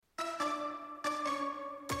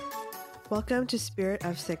Welcome to Spirit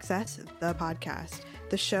of Success, the podcast,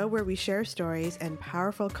 the show where we share stories and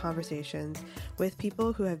powerful conversations with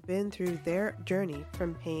people who have been through their journey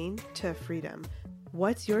from pain to freedom.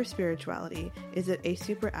 What's your spirituality? Is it a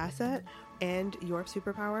super asset and your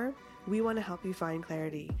superpower? We want to help you find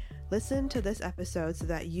clarity. Listen to this episode so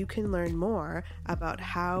that you can learn more about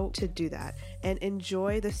how to do that and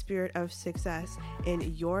enjoy the spirit of success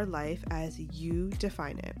in your life as you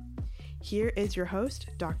define it. Here is your host,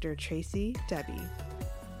 Dr. Tracy Debbie.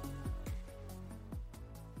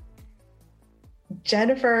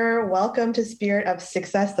 Jennifer, welcome to Spirit of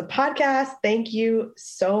Success, the podcast. Thank you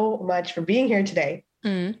so much for being here today.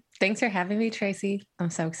 Thanks for having me, Tracy.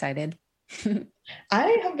 I'm so excited.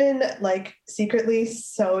 I have been secretly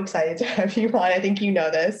so excited to have you on. I think you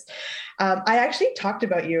know this. I actually talked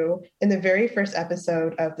about you in the very first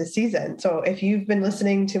episode of the season. So if you've been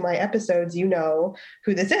listening to my episodes, you know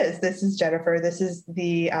who this is. This is Jennifer. This is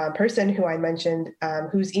the person who I mentioned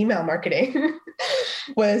whose email marketing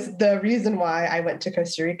was the reason why I went to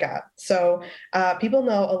Costa Rica. So people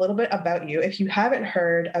know a little bit about you. If you haven't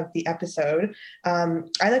heard of the episode, I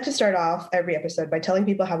like to start off every episode by telling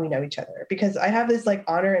people how we know each other, because I have this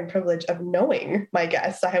honor and privilege of knowing my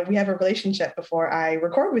guests. We have a relationship before I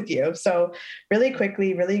record with you. So really quick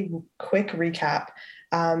recap.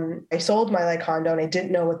 I sold my condo and I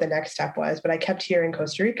didn't know what the next step was, but I kept here in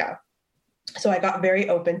Costa Rica. So I got very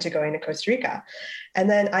open to going to Costa Rica. And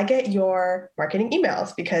then I get your marketing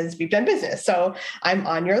emails because we've done business. So I'm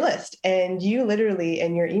on your list. And you literally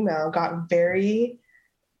in your email got very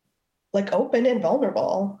open and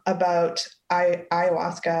vulnerable about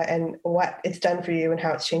ayahuasca and what it's done for you and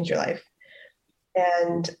how it's changed your life.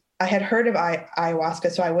 And I had heard of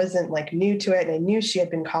ayahuasca, so I wasn't new to it. And I knew she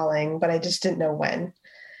had been calling, but I just didn't know when.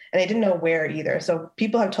 And I didn't know where either. So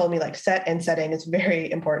people have told me set and setting is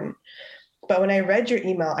very important. But when I read your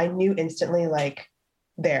email, I knew instantly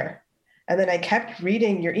there. And then I kept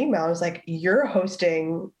reading your email. I was you're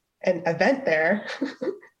hosting an event there.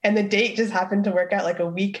 And the date just happened to work out a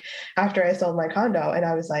week after I sold my condo. And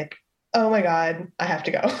I was oh my God, I have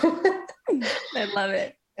to go. I love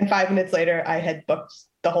it. And 5 minutes later, I had booked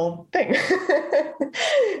the whole thing.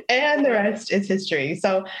 And the rest is history.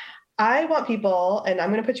 So I want people, and I'm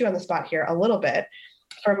going to put you on the spot here a little bit,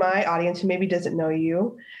 for my audience who maybe doesn't know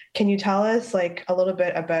you. Can you tell us a little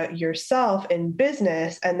bit about yourself in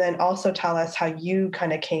business, and then also tell us how you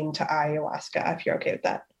kind of came to ayahuasca, if you're okay with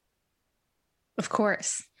that? Of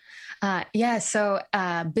course. So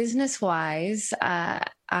business-wise,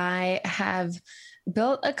 I have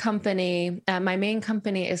built a company. My main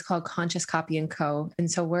company is called Conscious Copy & Co. And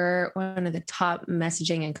so we're one of the top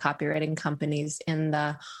messaging and copywriting companies in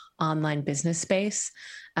the online business space.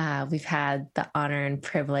 We've had the honor and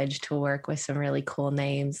privilege to work with some really cool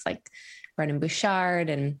names like Brennan Bouchard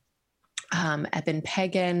and Eben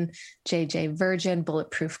Pagan, JJ Virgin,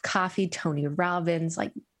 Bulletproof Coffee, Tony Robbins,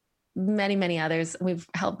 many, many others. We've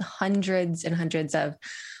helped hundreds and hundreds of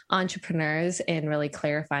entrepreneurs in really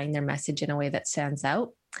clarifying their message in a way that stands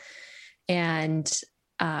out. And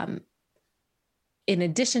in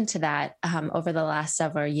addition to that, over the last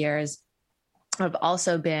several years, I've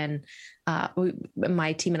also been,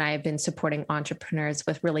 my team and I have been supporting entrepreneurs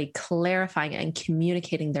with really clarifying and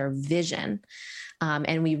communicating their vision.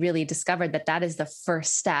 And we really discovered that is the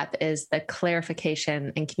first step, is the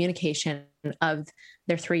clarification and communication of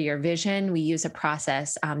their 3-year vision. We use a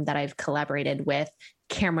process that I've collaborated with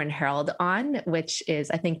Cameron Harold on, which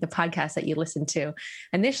is, I think, the podcast that you listened to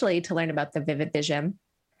initially to learn about the Vivid Vision,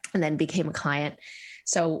 and then became a client.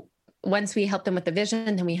 So once we help them with the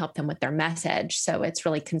vision, then we help them with their message. So it's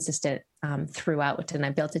really consistent throughout. And I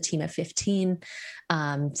built a team of 15,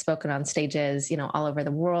 spoken on stages, all over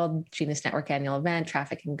the world, Genius Network annual event,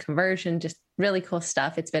 traffic and conversion, just really cool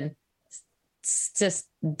stuff. It's been just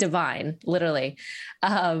divine, literally,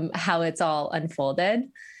 how it's all unfolded.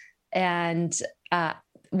 And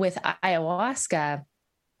with ayahuasca,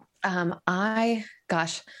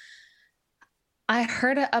 I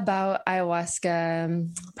heard about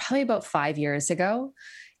ayahuasca probably about 5 years ago.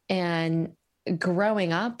 And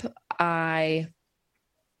growing up, I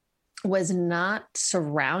was not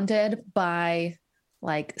surrounded by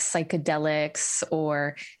psychedelics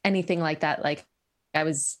or anything like that.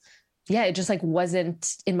 It just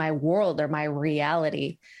wasn't in my world or my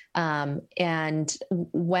reality. And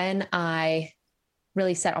when I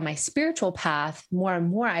really set on my spiritual path, more and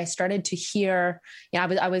more, I started to hear,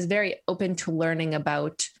 I was very open to learning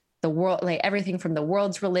about the world, everything from the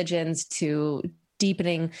world's religions to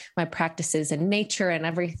deepening my practices in nature and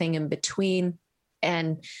everything in between.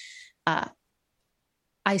 And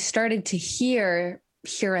I started to hear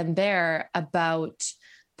here and there about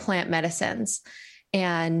plant medicines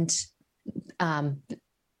and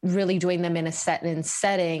really doing them in a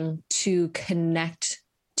setting to connect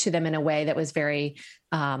to them in a way that was very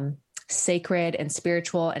sacred and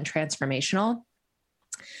spiritual and transformational.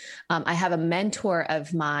 I have a mentor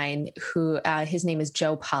of mine who his name is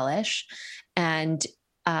Joe Polish, and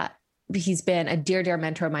he's been a dear, dear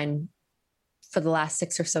mentor of mine for the last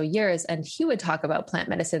 6 or so years. And he would talk about plant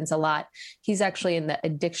medicines a lot. He's actually in the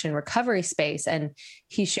addiction recovery space. And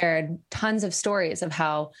he shared tons of stories of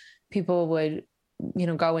how people would,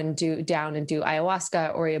 go and do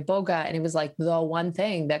ayahuasca or iboga. And it was like the one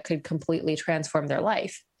thing that could completely transform their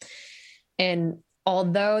life. And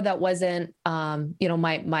although that wasn't,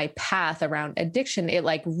 my path around addiction, it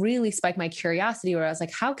like really spiked my curiosity where I was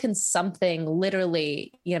like, how can something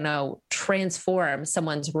literally, transform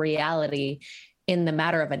someone's reality in the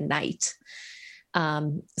matter of a night?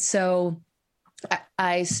 So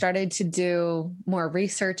I started to do more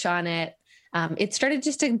research on it. It started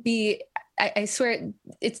just to be, I swear,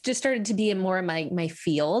 it's just started to be more in my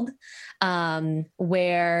field,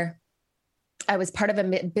 where I was part of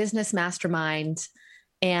a business mastermind.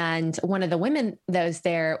 And one of the women that was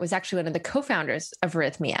there was actually one of the co-founders of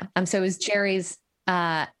Rhythmia. So it was Jerry's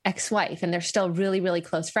ex-wife, and they're still really, really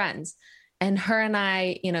close friends. And her and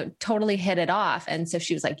I, totally hit it off. And so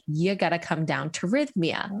she was like, you got to come down to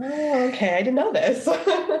Rhythmia. Oh, okay. I didn't know this.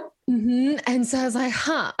 Mm-hmm. And so I was like,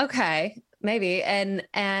 okay, maybe.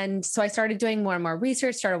 And so I started doing more and more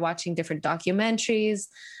research, started watching different documentaries,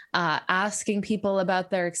 asking people about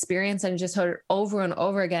their experience, and just heard over and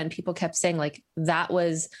over again, people kept saying like, that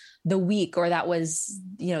was the week, or that was,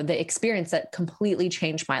 the experience that completely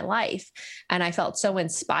changed my life. And I felt so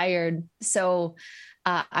inspired. So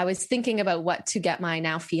I was thinking about what to get my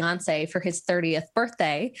now fiance for his 30th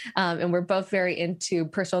birthday. And we're both very into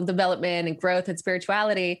personal development and growth and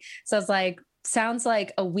spirituality. So I was like, sounds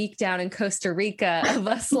like a week down in Costa Rica of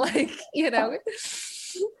us, like,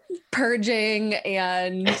 purging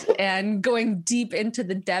and going deep into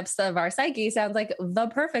the depths of our psyche sounds like the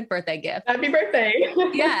perfect birthday gift. Happy birthday.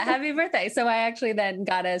 Yeah. Happy birthday. So I actually then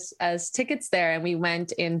got us tickets there, and we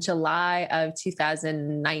went in July of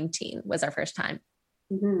 2019 was our first time.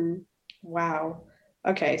 Mm-hmm. Wow.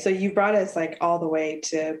 Okay. So you brought us like all the way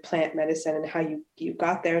to plant medicine and how you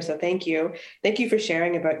got there. So thank you. Thank you for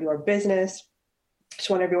sharing about your business. Just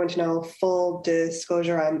want everyone to know, full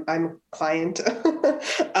disclosure, I'm a client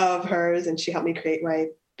of hers, and she helped me create my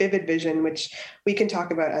vivid vision, which we can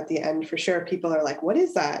talk about at the end for sure. People are like, what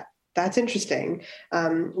is that? That's interesting.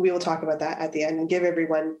 We will talk about that at the end and give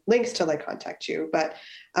everyone links to like contact you. But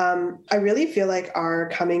I really feel like our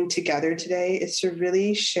coming together today is to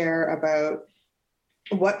really share about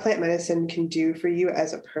what plant medicine can do for you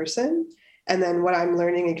as a person, and then what I'm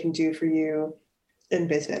learning it can do for you in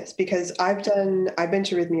business. Because I've been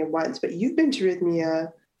to Rhythmia once, but you've been to Rhythmia,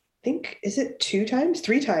 I think, is it 2 times?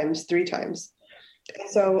 3 times.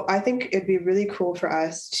 So I think it'd be really cool for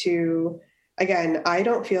us to, again, I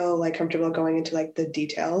don't feel like comfortable going into like the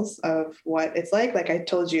details of what it's like. Like I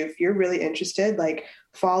told you, if you're really interested, like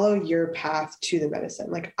follow your path to the medicine.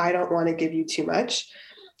 Like, I don't want to give you too much.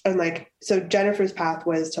 And like, so Jennifer's path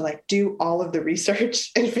was to like do all of the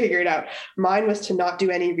research and figure it out. Mine was to not do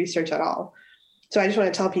any research at all. So I just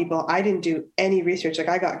want to tell people, I didn't do any research. Like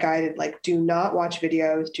I got guided, like, do not watch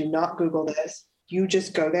videos, do not Google this. You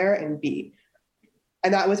just go there and be.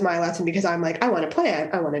 And that was my lesson, because I'm like, I want to plan.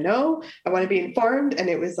 I want to know. I want to be informed. And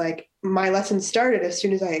it was like, my lesson started as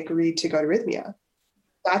soon as I agreed to go to Rhythmia.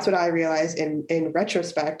 That's what I realized in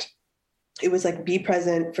retrospect. It was like, be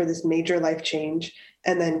present for this major life change,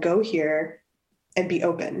 and then go here and be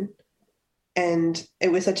open. And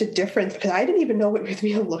it was such a difference, because I didn't even know what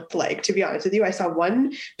Rhythmia looked like, to be honest with you. I saw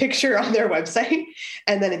one picture on their website,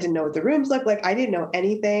 and then I didn't know what the rooms looked like. I didn't know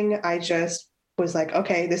anything. I just was like,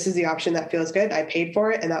 okay, this is the option that feels good. I paid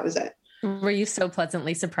for it, and that was it. Were you so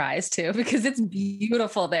pleasantly surprised too? Because it's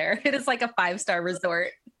beautiful there. It is like a 5-star resort.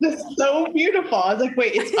 It's so beautiful. I was like,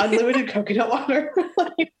 wait, it's unlimited coconut water.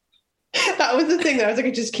 Like, that was the thing that I was like,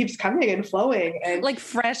 it just keeps coming and flowing, and like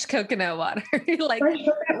fresh coconut water. Like fresh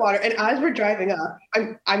coconut water. And as we're driving up,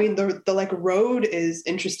 I mean, the like road is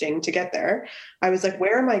interesting to get there. I was like,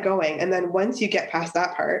 where am I going? And then once you get past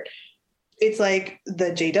that part, it's like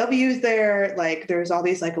the JW's there, like there's all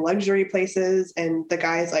these like luxury places, and the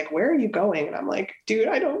guy's like, where are you going? And I'm like, dude,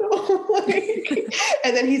 I don't know. Like,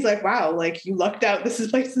 and then he's like, wow, like you lucked out. This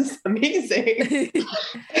place is amazing.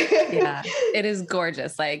 Yeah, it is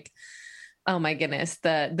gorgeous. Like, oh my goodness.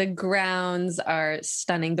 The grounds are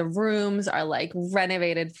stunning. The rooms are like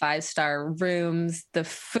renovated 5-star rooms. The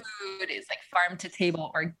food is like farm to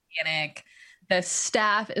table organic. the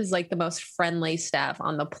staff is like the most friendly staff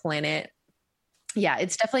on the planet. Yeah,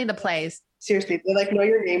 it's definitely the place. Seriously, they like know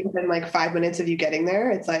your name within like 5 minutes of you getting there.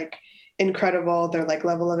 It's like incredible. Their like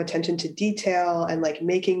level of attention to detail and like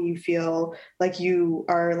making you feel like you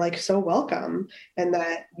are like so welcome and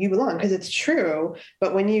that you belong, because it's true.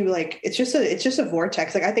 But when you like, it's just a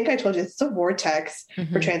vortex. Like I think I told you, it's a vortex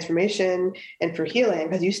for transformation and for healing,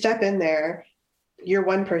 because you step in there, you're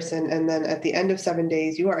one person, and then at the end of 7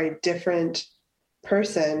 days, you are a different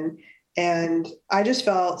person. And I just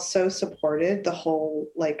felt so supported the whole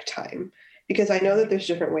like time, because I know that there's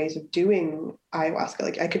different ways of doing ayahuasca.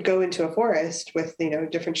 Like I could go into a forest with,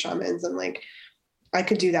 different shamans, and like I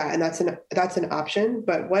could do that. And that's an option.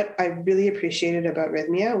 But what I really appreciated about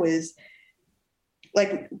Rhythmia was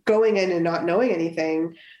like going in and not knowing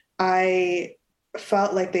anything. I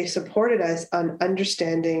felt like they supported us on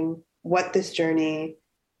understanding what this journey,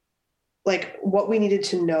 like what we needed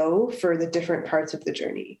to know for the different parts of the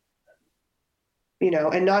journey.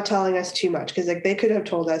 And not telling us too much, because like they could have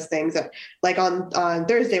told us things that like on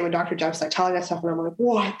Thursday when Dr. Jeff's like telling us stuff and I'm like,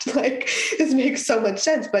 what? Like this makes so much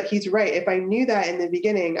sense. But he's right. If I knew that in the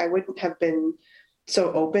beginning, I wouldn't have been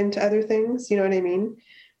so open to other things. You know what I mean?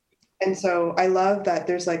 And so I love that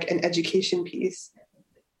there's like an education piece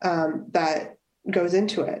that goes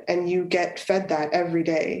into it, and you get fed that every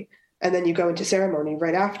day. And then you go into ceremony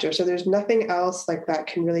right after. So there's nothing else like that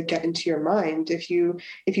can really get into your mind. If you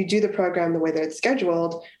do the program the way that it's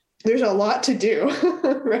scheduled, there's a lot to do,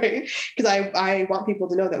 right? Because I want people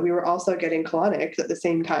to know that we were also getting colonics at the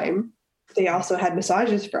same time. They also had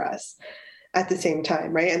massages for us at the same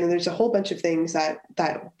time, right? And then there's a whole bunch of things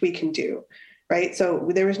that we can do, right? So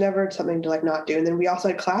there was never something to like not do. And then we also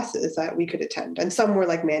had classes that we could attend, and some were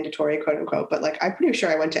like mandatory, quote unquote, but like I'm pretty sure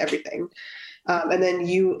I went to everything. And then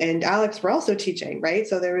you and Alex were also teaching, right?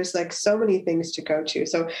 So there was like so many things to go to.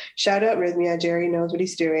 So shout out Rhythmia. Jerry knows what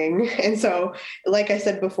he's doing. And so, like I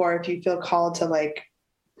said before, if you feel called to like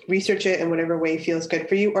research it in whatever way feels good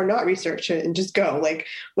for you, or not research it and just go, like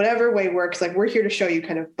whatever way works, like we're here to show you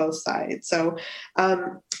kind of both sides. So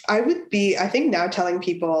I think now telling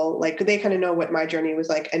people like they kind of know what my journey was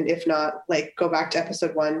like. And if not, like go back to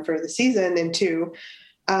episode 1 for the season, and 2,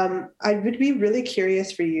 I would be really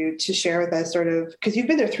curious for you to share with us sort of, because you've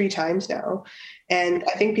been there 3 times now. And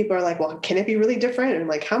I think people are like, well, can it be really different? And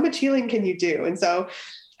like, how much healing can you do? And so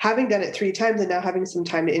having done it 3 times and now having some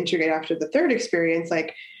time to integrate after the 3rd experience,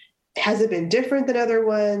 like, has it been different than other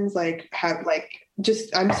ones? Like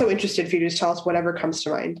I'm so interested for you to just tell us whatever comes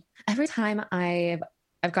to mind. Every time I've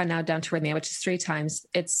gone now down to Rhythmia, which is 3 times,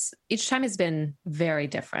 each time has been very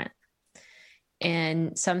different.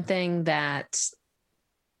 And something that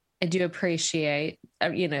I do appreciate,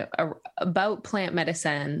 about plant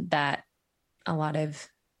medicine that a lot of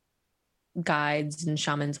guides and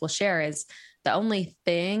shamans will share is the only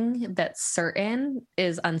thing that's certain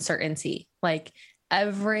is uncertainty. Like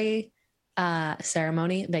every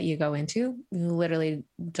ceremony that you go into, you literally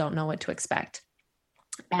don't know what to expect.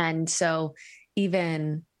 And so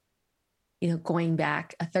even going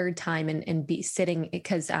back a 3rd time and be sitting,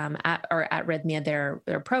 because at Rhythmia,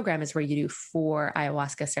 their program is where you do 4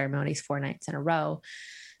 ayahuasca ceremonies 4 nights in a row.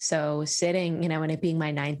 So sitting, and it being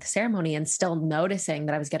my 9th ceremony and still noticing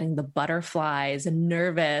that I was getting the butterflies and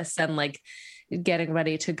nervous and like getting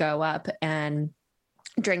ready to go up and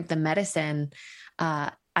drink the medicine.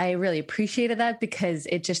 I really appreciated that, because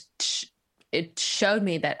it showed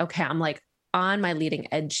me that, okay, I'm like on my leading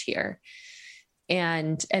edge here.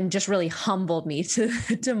 And just really humbled me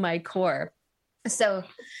to my core. So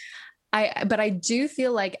but I do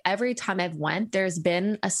feel like every time I've went, there's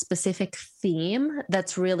been a specific theme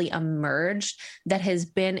that's really emerged that has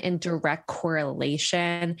been in direct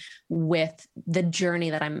correlation with the journey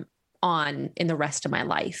that I'm on in the rest of my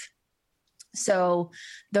life. So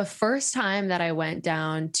the first time that I went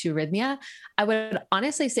down to Rhythmia, I would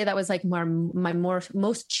honestly say that was like my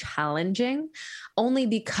most challenging, only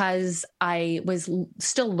because I was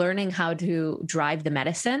still learning how to drive the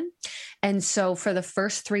medicine. And so for the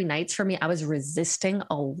first 3 nights for me, I was resisting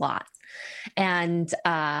a lot. And,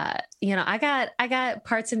 I got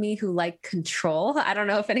parts of me who like control. I don't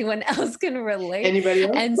know if anyone else can relate. Anybody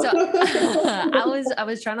else? And so I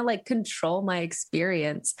was trying to like control my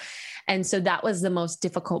experience. And so that was the most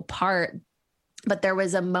difficult part. But there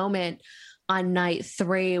was a moment on night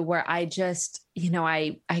 3 where I just,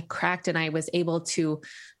 I cracked and I was able to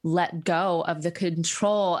let go of the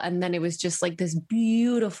control. And then it was just like this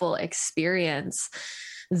beautiful experience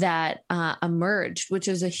that emerged, which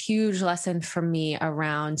is a huge lesson for me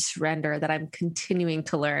around surrender that I'm continuing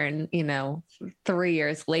to learn, 3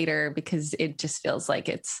 years later, because it just feels like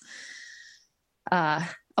it's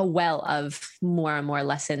a a well of more and more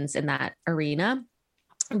lessons in that arena.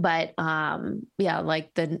 But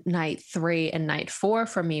like the night 3 and night 4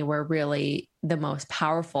 for me were really the most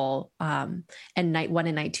powerful, and night 1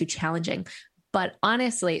 and night 2 challenging. But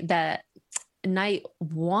honestly, that night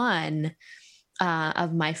 1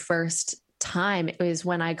 of my first time, it was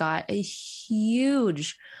when I got a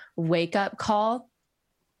huge wake up call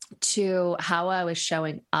to how I was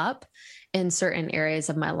showing up in certain areas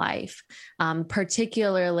of my life,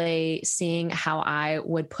 particularly seeing how I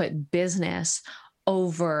would put business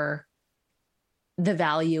over the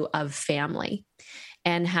value of family,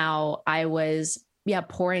 and how I was,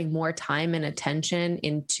 pouring more time and attention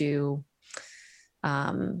into,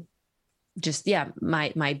 my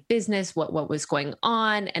business, what was going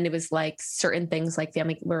on. And it was like certain things like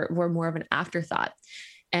family were more of an afterthought.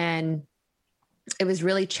 And it was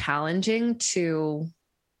really challenging to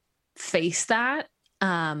face that.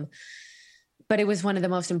 But it was one of the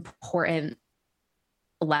most important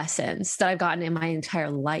lessons that I've gotten in my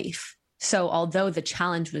entire life. So although the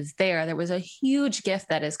challenge was there was a huge gift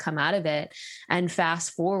that has come out of it. And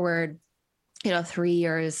fast forward, 3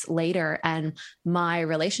 years later, and my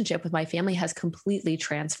relationship with my family has completely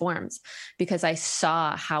transformed because I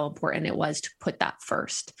saw how important it was to put that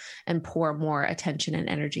first and pour more attention and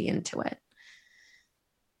energy into it.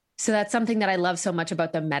 So that's something that I love so much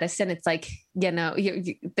about the medicine. It's like,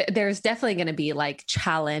 there's definitely going to be like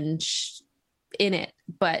challenge in it,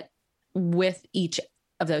 but with each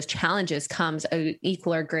of those challenges comes an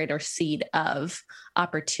equal or greater seed of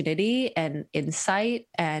opportunity and insight.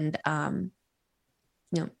 And,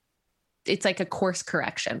 it's like a course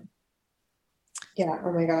correction. Yeah.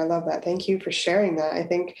 Oh my God. I love that. Thank you for sharing that. I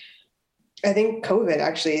think COVID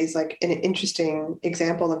actually is like an interesting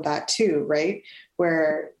example of that too, right?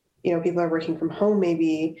 Where, people are working from home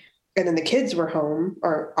maybe, and then the kids were home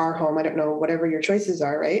or are home. I don't know, whatever your choices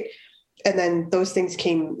are. Right. And then those things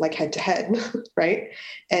came like head to head. Right.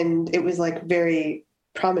 And it was like very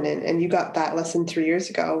prominent, and you got that lesson 3 years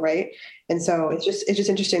ago. Right. And so it's just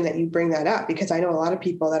interesting that you bring that up, because I know a lot of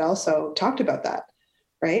people that also talked about that.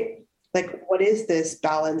 Right. Like, what is this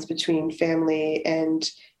balance between family and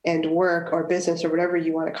work or business or whatever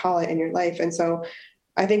you want to call it in your life? And so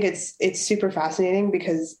I think it's super fascinating,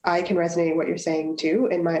 because I can resonate with what you're saying too,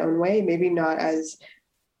 in my own way, maybe not as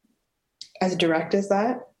direct as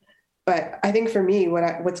that. But I think for me,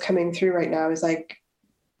 what's coming through right now is like,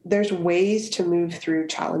 there's ways to move through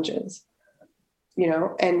challenges,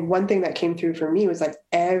 and one thing that came through for me was like,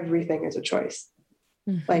 everything is a choice.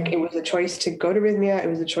 Mm-hmm. Like, it was a choice to go to Rhythmia. It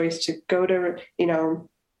was a choice to go to,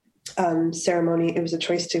 ceremony. It was a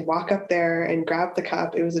choice to walk up there and grab the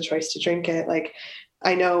cup. It was a choice to drink it. Like,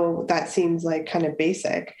 I know that seems like kind of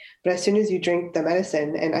basic, but as soon as you drink the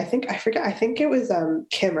medicine, and I think it was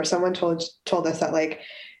Kim or someone told us that, like,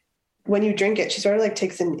 when you drink it, she sort of like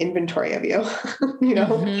takes an inventory of you,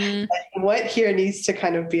 mm-hmm. Like, what here needs to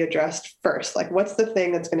kind of be addressed first? Like, what's the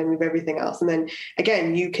thing that's going to move everything else? And then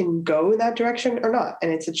again, you can go in that direction or not.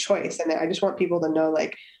 And it's a choice. And I just want people to know,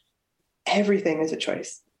 like, everything is a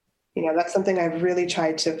choice. That's something I've really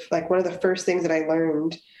tried to, like, one of the first things that I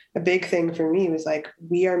learned, a big thing for me was like,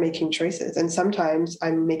 we are making choices. And sometimes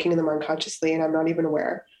I'm making them unconsciously and I'm not even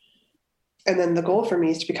aware. And then the goal for me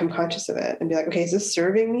is to become conscious of it and be like, okay, is this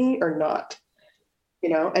serving me or not?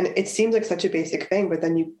 And it seems like such a basic thing, but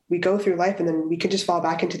then we go through life and then we can just fall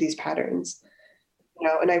back into these patterns,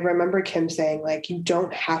 and I remember Kim saying, like, you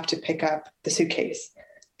don't have to pick up the suitcase,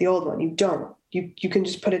 the old one. You don't, you can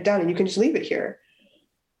just put it down and you can just leave it here.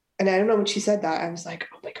 And I don't know, when she said that, I was like,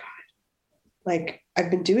 oh my God, like, I've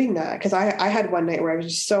been doing that. Cause I had one night where I was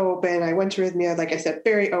just so open. I went to Rhythmia, like I said,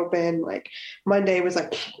 very open. Like, Monday was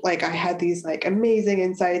like I had these like amazing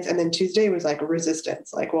insights. And then Tuesday was like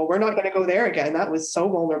resistance. Like, well, we're not going to go there again. That was so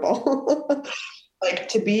vulnerable. Like,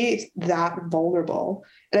 to be that vulnerable.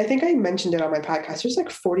 And I think I mentioned it on my podcast. There's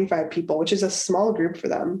like 45 people, which is a small group for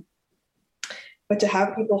them. But to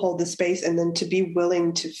have people hold the space and then to be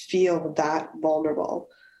willing to feel that vulnerable.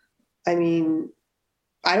 I mean,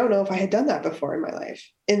 I don't know if I had done that before in my life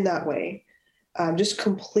in that way. Just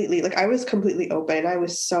completely, like, I was completely open, and I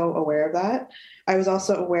was so aware of that. I was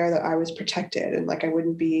also aware that I was protected and like, I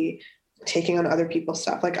wouldn't be taking on other people's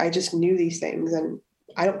stuff. Like, I just knew these things, and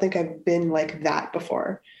I don't think I've been like that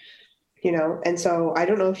before, And so I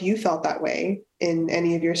don't know if you felt that way in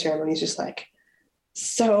any of your ceremonies, just like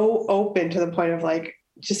so open to the point of like,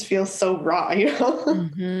 just feels so raw,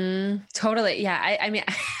 Mm-hmm. Totally. Yeah. I mean,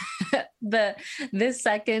 the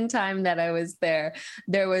second time that I was there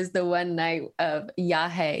was the one night of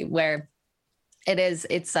Yahe where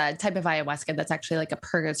It's a type of ayahuasca that's actually like a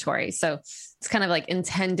purgatory. So it's kind of like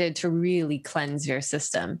intended to really cleanse your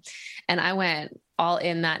system. And I went all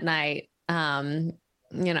in that night. I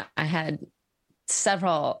had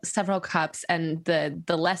several cups, and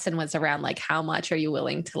the lesson was around like, how much are you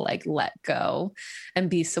willing to like let go and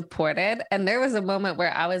be supported? And there was a moment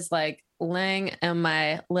where I was like laying in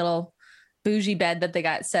my little bougie bed that they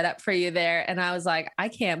got set up for you there. And I was like, I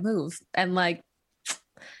can't move. And like,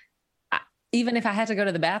 even if I had to go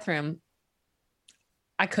to the bathroom,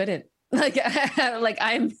 I couldn't. Like, like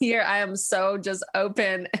I'm here. I am so just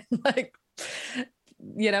open, and like,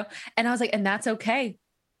 and I was like, and that's okay.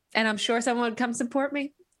 And I'm sure someone would come support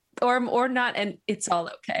me or not. And it's all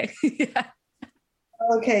okay. Yeah.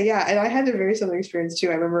 Okay, yeah. And I had a very similar experience too.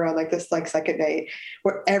 I remember on like this like second night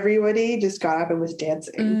where everybody just got up and was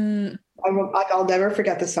dancing. I'll never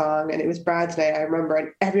forget the song. And it was Brad's night, I remember, and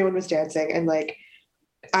everyone was dancing. And like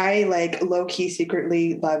I like low key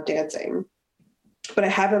secretly love dancing, but I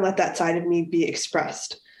haven't let that side of me be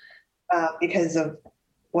expressed because of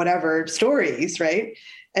whatever stories, right?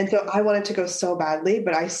 And so I wanted to go so badly,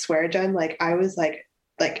 but I swear, Jen, like I was like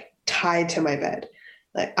tied to my bed.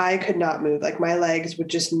 Like I could not move. Like my legs would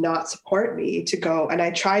just not support me to go. And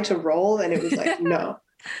I tried to roll and it was like, no.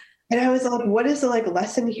 And I was like, what is the like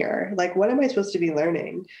lesson here? Like, what am I supposed to be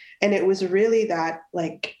learning? And it was really that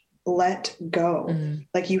like, let go.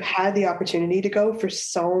 Like you had the opportunity to go for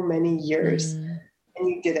so many years and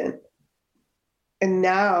you didn't. And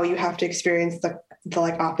now you have to experience the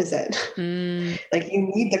like opposite. Like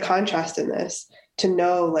you need the contrast in this to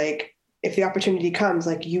know, like, if the opportunity comes,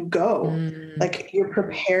 like you go, like you're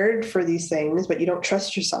prepared for these things, but you don't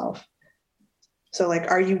trust yourself. So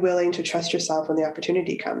like, are you willing to trust yourself when the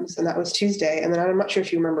opportunity comes? And that was Tuesday. And then I'm not sure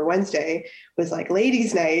if you remember, Wednesday was like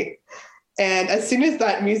ladies' night. And as soon as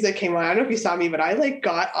that music came on, I don't know if you saw me, but I like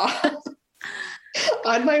got off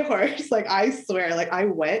on my horse. Like, I swear, like I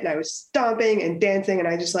went and I was stomping and dancing. And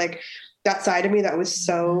I just like that side of me that was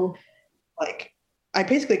so like, I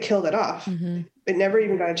basically killed it off. It never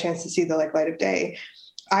even got a chance to see the like light of day.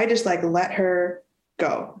 I just like let her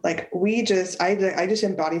go. Like I just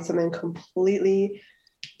embodied something completely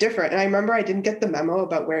different. And I remember I didn't get the memo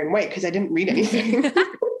about wearing white because I didn't read anything.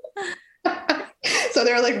 So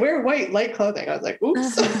they were like, wear white, light clothing. I was like,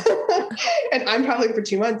 oops. And I'm probably for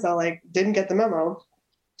 2 months, I like didn't get the memo.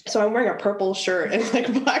 So I'm wearing a purple shirt and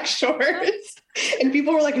like black shorts. And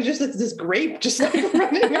people were like, it's just this grape just like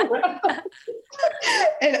running around.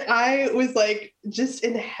 And I was like, just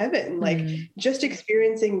in heaven, like just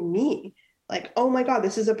experiencing me. Like, oh my God,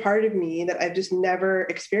 this is a part of me that I've just never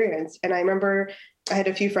experienced. And I remember I had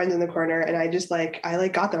a few friends in the corner and I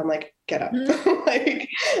got them. I'm like, get up. Like,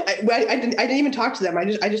 I didn't even talk to them. I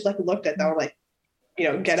just like looked at them. I'm like,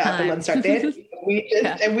 get up and let's start dancing.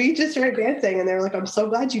 And we just started dancing and they were like, I'm so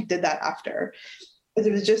glad you did that after. Because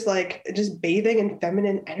it was just bathing in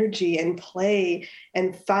feminine energy and play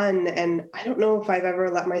and fun. And I don't know if I've ever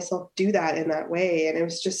let myself do that in that way. And it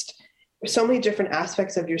was just so many different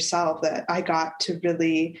aspects of yourself that I got to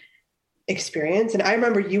really experience. And I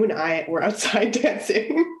remember you and I were outside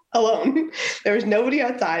dancing alone. There was nobody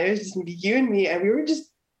outside. It was just you and me. And we were just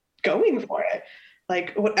going for it.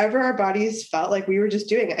 Like whatever our bodies felt like, we were just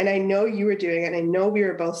doing it. And I know you were doing it. And I know we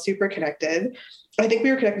were both super connected. I think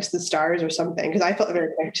we were connected to the stars or something, because I felt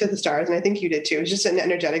very connected to the stars. And I think you did too. It was just an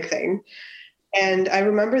energetic thing. And I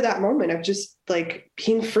remember that moment of just like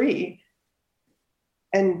being free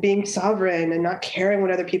and being sovereign and not caring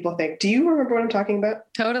what other people think. Do you remember what I'm talking about?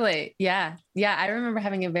 Totally. Yeah. Yeah. I remember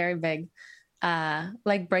having a very big,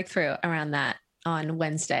 like breakthrough around that on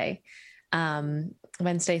Wednesday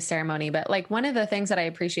ceremony. But like one of the things that I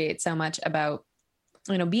appreciate so much about,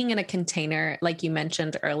 being in a container, like you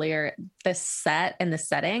mentioned earlier, the set and the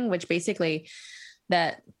setting, which basically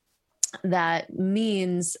that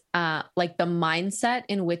means like the mindset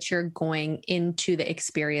in which you're going into the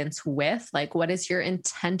experience with, like, what is your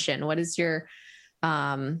intention? What is your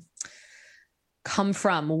come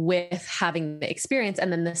from with having the experience?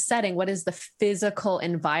 And then the setting, what is the physical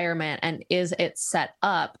environment? And is it set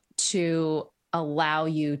up to allow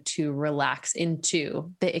you to relax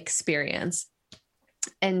into the experience?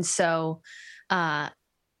 And so that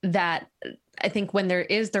I think when there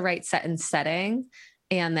is the right set and setting,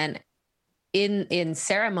 and then in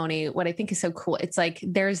ceremony, what I think is so cool, it's like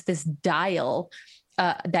there's this dial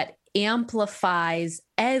that amplifies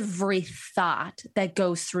every thought that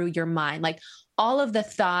goes through your mind. Like all of the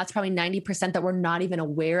thoughts, probably 90% that we're not even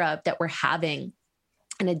aware of that we're having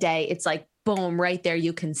in a day, it's like boom, right there.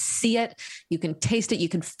 You can see it, you can taste it, you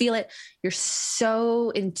can feel it. You're so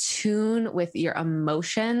in tune with your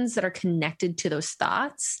emotions that are connected to those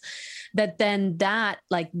thoughts that then that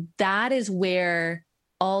is where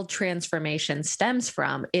all transformation stems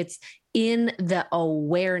from. It's in the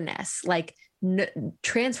awareness. Like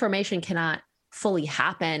transformation cannot fully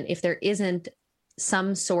happen if there isn't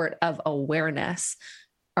some sort of awareness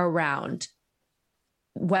around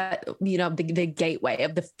what, the gateway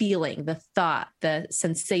of the feeling, the thought, the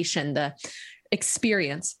sensation, the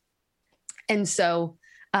experience. And so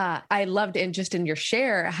I loved in your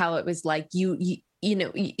share how it was like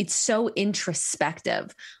it's so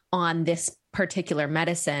introspective on this particular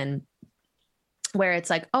medicine where it's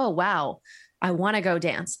like, oh, wow, I want to go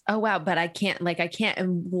dance. Oh, wow, but I can't.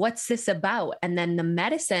 And what's this about? And then the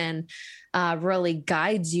medicine really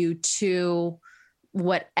guides you to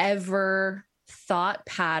whatever thought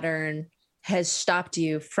pattern has stopped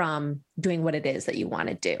you from doing what it is that you want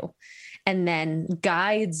to do. And then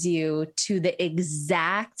guides you to the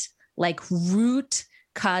exact root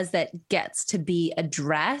cause that gets to be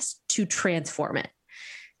addressed to transform it.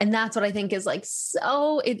 And that's what I think is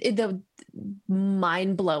so the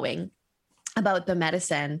mind blowing about the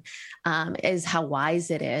medicine is how wise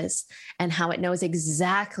it is and how it knows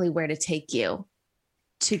exactly where to take you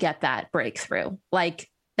to get that breakthrough.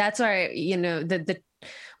 That's why,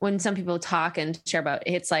 when some people talk and share about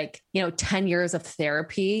it's 10 years of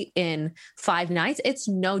therapy in 5 nights, it's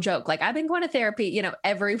no joke. I've been going to therapy,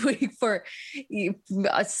 every week for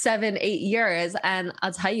 7-8 years. And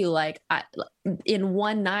I'll tell you, in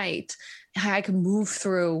one night, I can move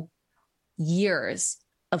through years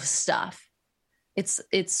of stuff. It's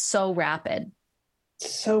so rapid.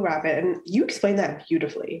 So rapid. And you explained that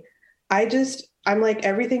beautifully. I'm like,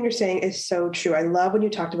 everything you're saying is so true. I love when you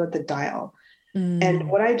talked about the dial. And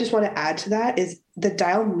what I just want to add to that is the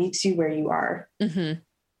dial meets you where you are. Mm-hmm.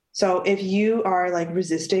 So if you are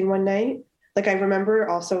resisting one night, I remember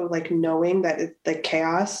also knowing that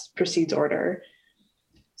chaos precedes order.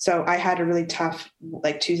 So I had a really tough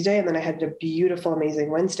Tuesday, and then I had a beautiful, amazing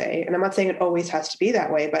Wednesday. And I'm not saying it always has to be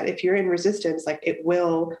that way, but if you're in resistance, it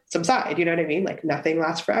will subside. You know what I mean? Nothing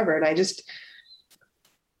lasts forever. And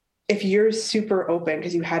if you're super open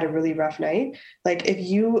because you had a really rough night, if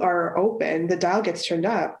you are open, the dial gets turned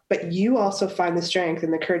up, but you also find the strength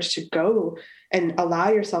and the courage to go and allow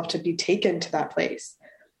yourself to be taken to that place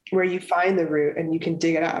where you find the root and you can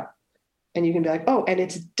dig it up and you can be like, oh, and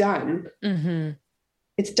it's done. Mm-hmm.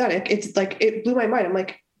 It's done. It blew my mind. I'm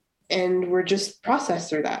like, and we're just processed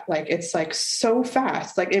through that. It's so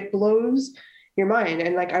fast. It blows your mind.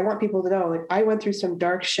 And I want people to know, I went through some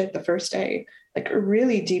dark shit the first day,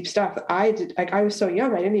 really deep stuff. I did. I was so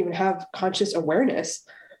young. I didn't even have conscious awareness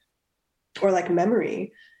or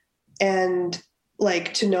memory. And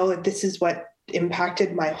to know that this is what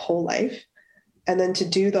impacted my whole life. And then to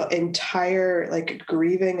do the entire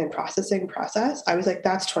grieving and processing process, I was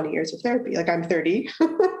that's 20 years of therapy. I'm 30.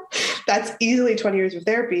 That's easily 20 years of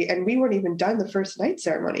therapy. And we weren't even done the first night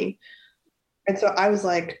ceremony. And so I was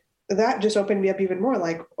that just opened me up even more.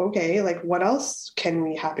 Okay, what else can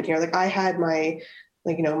we happen here? I had my,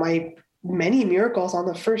 my many miracles on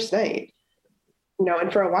the first night,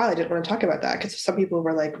 and for a while I didn't want to talk about that because some people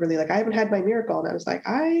were really I haven't had my miracle. And I was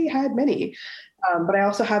I had many. But I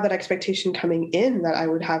also had that expectation coming in that I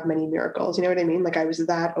would have many miracles. You know what I mean? I was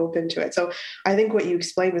that open to it. So I think what you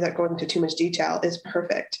explained without going into too much detail is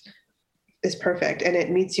perfect. And it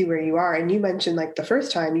meets you where you are. And you mentioned the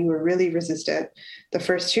first time you were really resistant the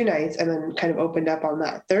first 2 nights and then kind of opened up on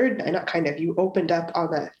that third night, not kind of, you opened up on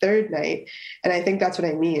that third night. And I think that's what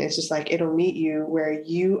I mean. It's just it'll meet you where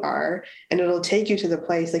you are and it'll take you to the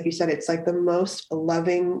place. Like you said, it's the most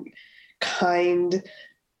loving, kind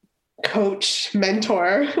coach,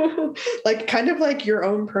 mentor, kind of your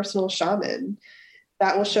own personal shaman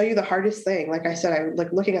that will show you the hardest thing. Like I said, I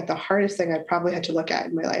looking at the hardest thing I probably had to look at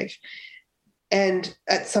in my life. And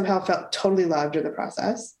I somehow felt totally loved in the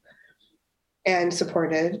process and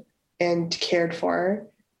supported and cared for.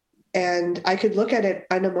 And I could look at it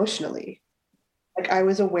unemotionally. I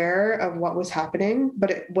was aware of what was happening, but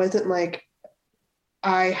it wasn't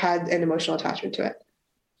I had an emotional attachment to it.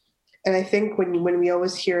 And I think when we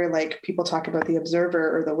always hear people talk about the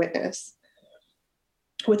observer or the witness,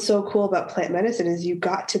 what's so cool about plant medicine is you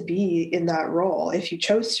got to be in that role if you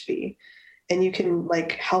chose to be. And you can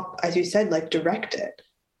help, as you said, direct it.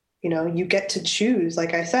 You get to choose,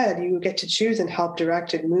 like I said, you get to choose and help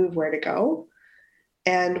direct and move where to go.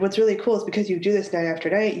 And what's really cool is because you do this night after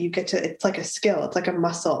night, you get to, it's like a skill, it's like a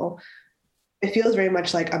muscle it feels very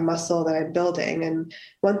much like a muscle that I'm building. And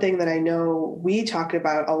one thing that I know we talked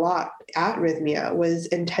about a lot at Rhythmia was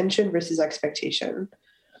intention versus expectation.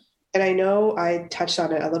 And I know I touched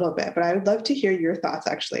on it a little bit, but I would love to hear your thoughts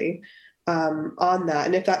actually on that.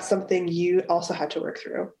 And if that's something you also had to work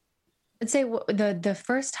through. I'd say the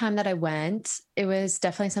first time that I went, it was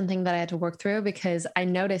definitely something that I had to work through, because I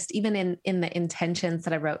noticed even in the intentions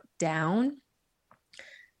that I wrote down,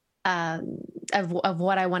 of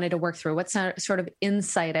what I wanted to work through, what sort of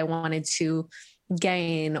insight I wanted to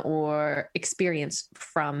gain or experience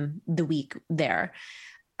from the week there.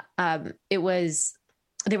 They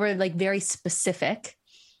were like very specific,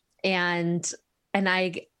 and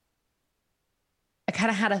I kind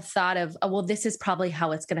of had a thought of, oh, well, this is probably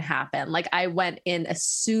how it's going to happen. Like I went in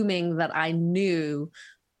assuming that I knew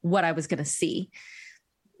what I was going to see.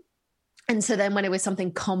 And so then when it was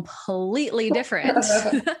something completely different,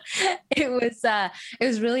 it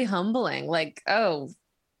was really humbling. Like, oh,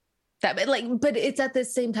 but it's at the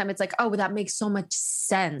same time, it's like, oh, that makes so much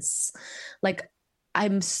sense. Like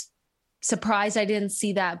I'm surprised I didn't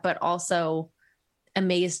see that, but also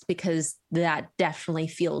amazed because that definitely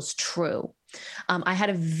feels true. I had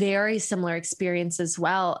a very similar experience as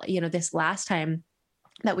well, this last time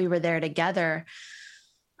that we were there together,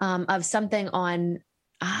 of something I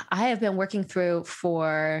have been working through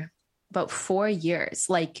for about 4 years,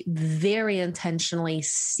 like very intentionally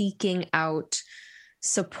seeking out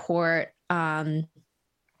support, of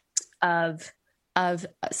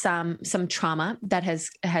some trauma that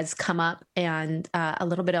has come up, and a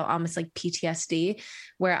little bit of almost like PTSD,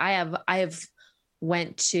 where I have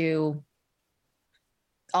went to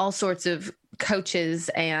all sorts of coaches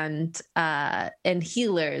and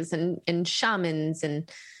healers and shamans and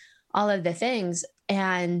all of the things.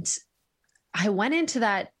 And I went into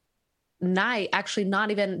that night actually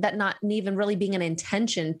not even really being an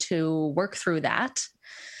intention to work through that.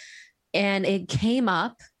 And it came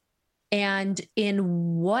up, and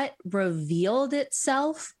in what revealed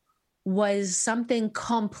itself was something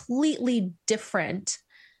completely different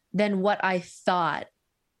than what I thought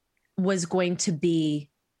was going to be,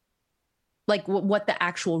 like what the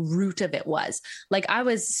actual root of it was. Like I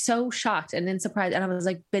was so shocked and then surprised, and I was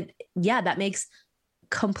like, but yeah, that makes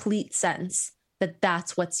complete sense that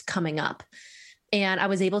that's what's coming up. And I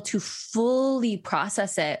was able to fully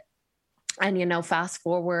process it. And, fast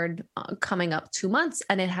forward coming up 2 months,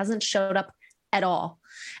 and it hasn't showed up at all.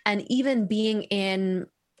 And even being in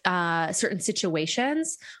certain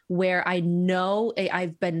situations where I know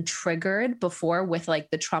I've been triggered before with like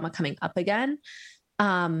the trauma coming up again,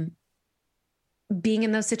 being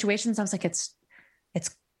in those situations, I was like, it's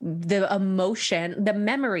the emotion, the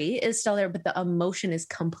memory is still there, but the emotion is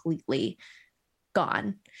completely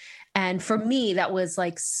gone. And for me, that was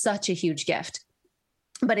like such a huge gift.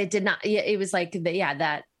 But it did not, it was like,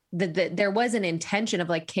 there was an intention of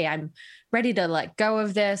like, okay, I'm ready to let go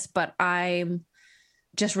of this, but I'm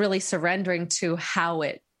just really surrendering to how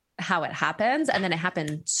it happens. And then it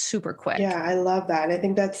happened super quick. Yeah, I love that. And I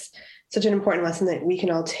think that's such an important lesson that we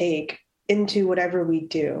can all take into whatever we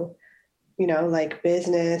do, like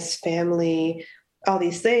business, family, all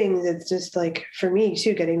these things. It's just like, for me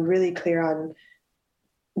too, getting really clear on,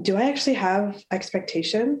 do I actually have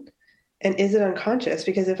expectation? And is it unconscious?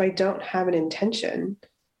 Because if I don't have an intention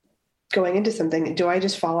going into something, do I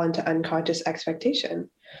just fall into unconscious expectation?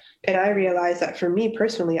 And I realized that for me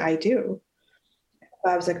personally, I do.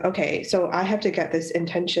 I was like, okay, so I have to get this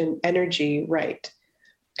intention energy right.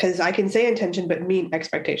 Because I can say intention, but mean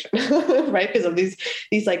expectation, right? Because of these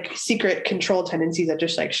like secret control tendencies that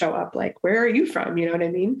just like show up, like, where are you from? You know what I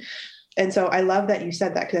mean? And so I love that you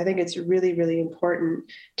said that, because I think it's really, really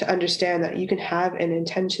important to understand that you can have an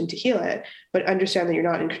intention to heal it, but understand that you're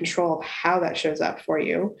not in control of how that shows up for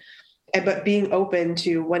you. But being open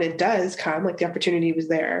to when it does come, like the opportunity was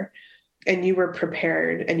there and you were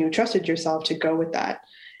prepared and you trusted yourself to go with that.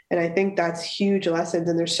 And I think that's huge lessons.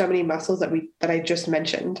 And there's so many muscles that I just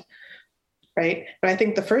mentioned. Right. But I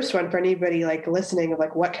think the first one for anybody like listening of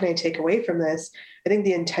like, what can I take away from this? I think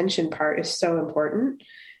the intention part is so important.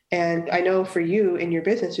 And I know for you in your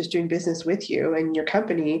business, just doing business with you and your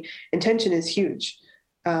company, intention is huge.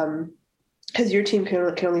 Because your team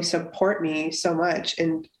can only support me so much.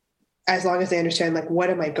 And as long as they understand, like, what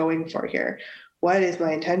am I going for here? What is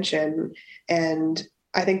my intention? And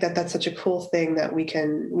I think that that's such a cool thing that we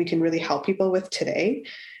can really help people with today,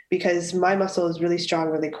 because my muscle is really strong,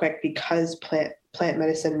 really quick, because plant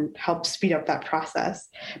medicine helps speed up that process.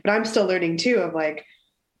 But I'm still learning too, of like,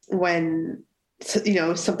 when,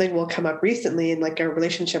 something will come up recently in like a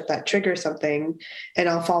relationship that triggers something, and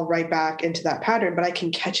I'll fall right back into that pattern, but I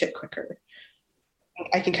can catch it quicker.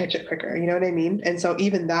 I can catch it quicker. You know what I mean? And so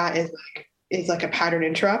even that is like a pattern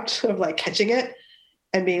interrupt of like catching it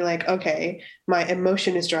and being like, okay, my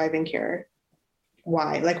emotion is driving here.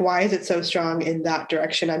 Why? Like, why is it so strong in that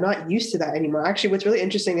direction? I'm not used to that anymore. Actually, what's really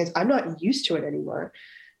interesting is I'm not used to it anymore.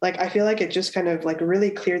 Like, I feel like it just kind of like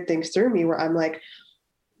really cleared things through me where I'm like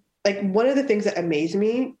one of the things that amazed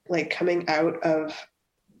me, like coming out of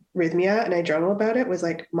Rhythmia and I journal about it was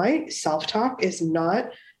like, my self-talk is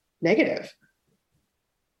not negative.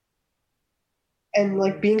 And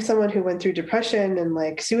like being someone who went through depression and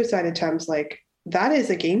like suicide attempts, like that is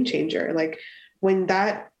a game changer. Like when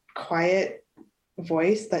that quiet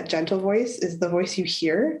voice, that gentle voice is the voice you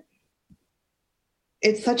hear,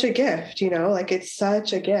 it's such a gift, you know, like it's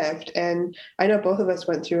such a gift. And I know both of us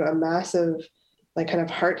went through a massive, like kind of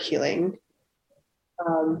heart healing,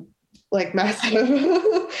 um, like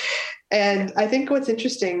massive. And I think what's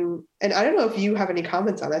interesting, and I don't know if you have any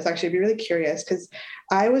comments on this, actually, I'd be really curious because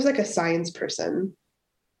I was like a science person,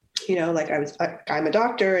 you know, like I'm a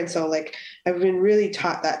doctor. And so like I've been really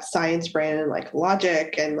taught that science brain and like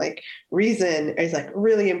logic and like reason is like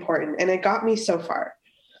really important. And it got me so far.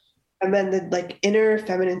 And then the like inner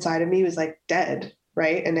feminine side of me was like dead.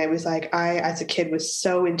 Right. And it was like, I, as a kid, was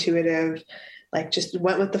so intuitive, like just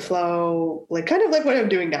went with the flow, like kind of like what I'm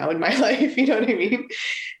doing now in my life. You know what I mean?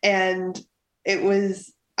 And it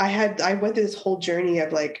was, I went through this whole journey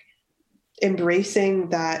of like embracing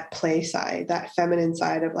that play side, that feminine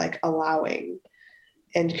side of like allowing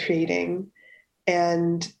and creating.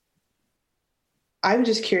 And I'm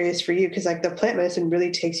just curious for you because like the plant medicine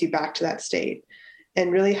really takes you back to that state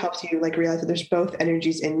and really helps you like realize that there's both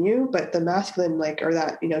energies in you, but the masculine, like, or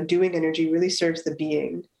that, you know, doing energy really serves the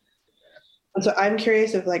being. And so I'm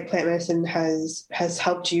curious if like plant medicine has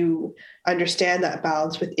helped you understand that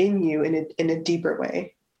balance within you in a deeper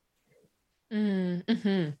way.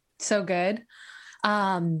 Mm-hmm. So good.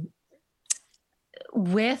 Um,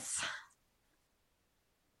 with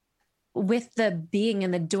the being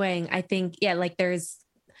and the doing, I think, yeah, like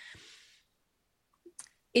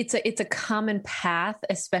it's a common path,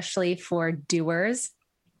 especially for doers.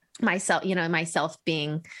 Myself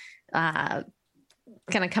being,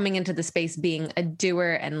 kind of coming into the space being a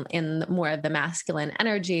doer and in more of the masculine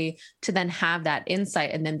energy, to then have that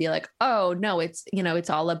insight and then be like, oh no, it's, it's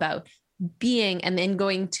all about being, and then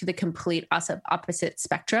going to the complete opposite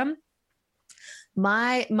spectrum.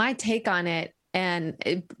 My take on it, and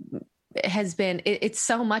it has been, it's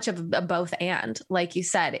so much of a both and, like you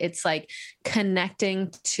said, it's like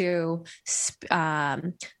connecting to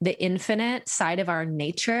the infinite side of our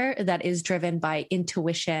nature that is driven by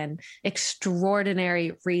intuition,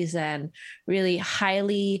 extraordinary reason, really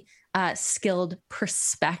highly skilled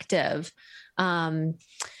perspective, and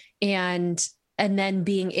then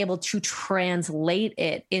being able to translate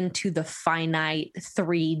it into the finite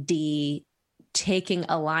 3D, taking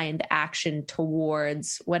aligned action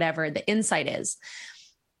towards whatever the insight is.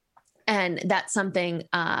 And that's something,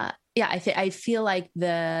 I feel like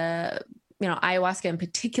ayahuasca in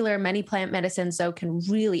particular, many plant medicines though, can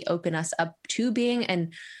really open us up to being,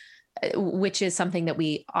 and which is something that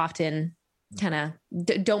we often kind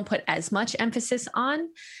of don't put as much emphasis on.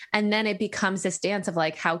 And then it becomes this dance of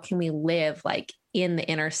like, how can we live like in the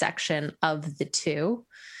intersection of the two?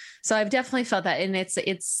 So I've definitely felt that. And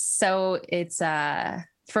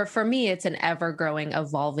for me, it's an ever growing,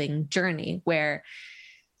 evolving journey where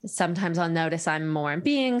sometimes I'll notice I'm more in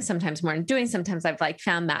being, sometimes more in doing, sometimes I've like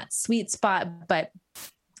found that sweet spot, but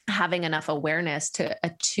having enough awareness to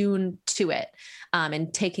attune to it,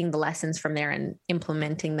 and taking the lessons from there and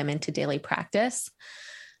implementing them into daily practice.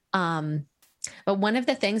 But one of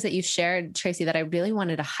the things that you shared, Tracy, that I really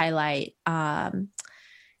wanted to highlight,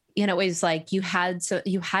 is like you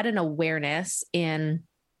had an awareness in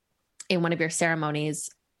one of your ceremonies,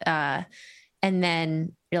 and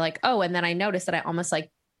then you're like, oh, and then I noticed that I almost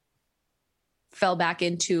like fell back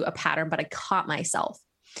into a pattern, but I caught myself.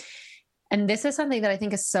 And this is something that I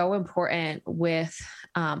think is so important with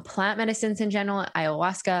plant medicines in general,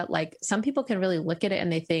 ayahuasca. Like some people can really look at it and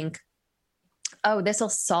they think, oh, this will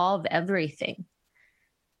solve everything.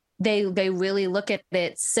 They really look at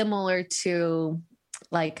it similar to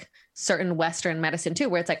like certain Western medicine too,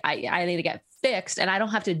 where it's like, I need to get fixed and I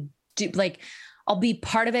don't have to do, like, I'll be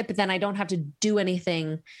part of it, but then I don't have to do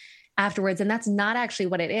anything afterwards. And that's not actually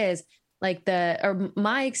what it is. Like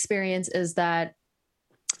my experience is that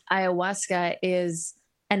ayahuasca is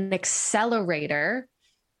an accelerator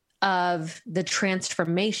of the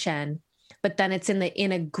transformation, but then it's in the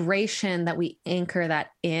integration that we anchor that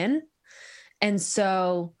in. And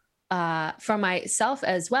so for myself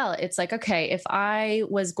as well, it's like, okay, if I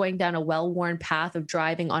was going down a well-worn path of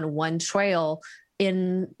driving on one trail,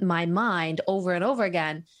 in my mind over and over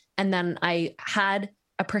again. And then I had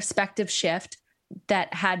a perspective shift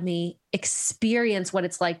that had me experience what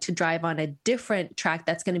it's like to drive on a different track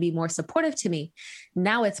that's going to be more supportive to me.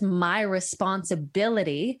 Now it's my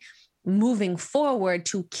responsibility moving forward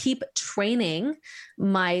to keep training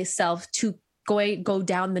myself to go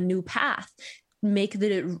down the new path, make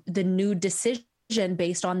the new decision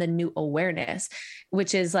based on the new awareness,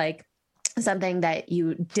 which is like something that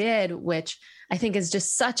you did, which I think is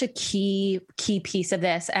just such a key piece of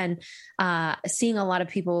this. And seeing a lot of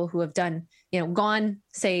people who have done, gone,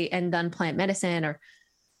 say, and done plant medicine or,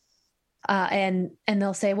 and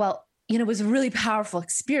they'll say, well, it was a really powerful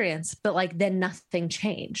experience, but like, then nothing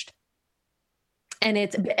changed. And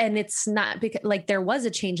it's not because like there was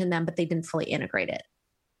a change in them, but they didn't fully integrate it.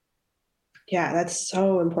 Yeah, that's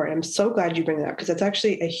so important. I'm so glad you bring that up because that's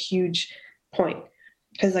actually a huge point.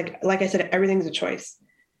 Because like I said, everything's a choice,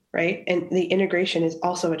 right? And the integration is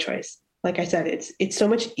also a choice. Like I said, it's so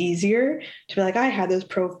much easier to be like, I had this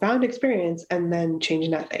profound experience and then change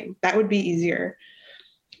nothing. That would be easier.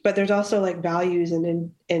 But there's also like values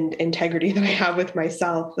and integrity that I have with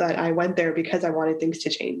myself that I went there because I wanted things to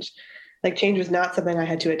change. Like change was not something I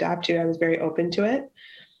had to adapt to. I was very open to it.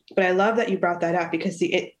 But I love that you brought that up because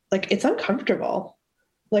it's uncomfortable.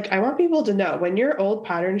 Like I want people to know when your old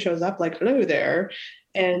pattern shows up, like, hello there,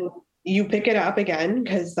 and you pick it up again,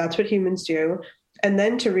 because that's what humans do. And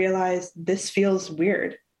then to realize this feels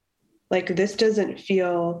weird. Like this doesn't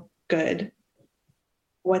feel good.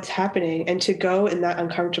 What's happening? And to go in that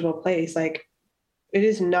uncomfortable place, like it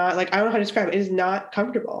is not like, I don't know how to describe it. It is not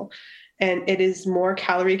comfortable. And it is more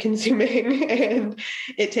calorie consuming and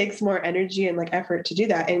it takes more energy and like effort to do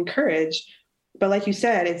that and courage. But like you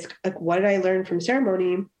said, it's like, what did I learn from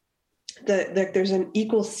ceremony? There's an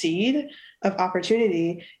equal seed of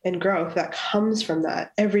opportunity and growth that comes from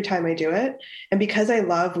that every time I do it. And because I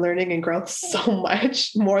love learning and growth so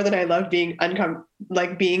much more than I love being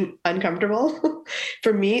uncomfortable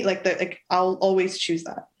for me, I'll always choose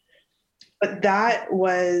that. But that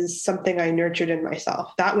was something I nurtured in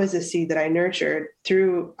myself. That was a seed that I nurtured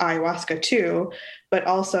through ayahuasca too, but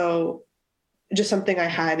also just something I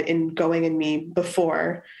had in going in me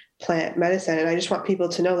before plant medicine. And I just want people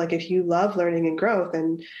to know, like, if you love learning and growth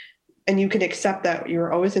and you can accept that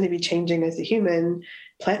you're always going to be changing as a human,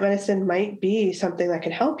 plant medicine might be something that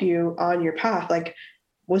can help you on your path. Like,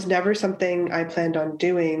 was never something I planned on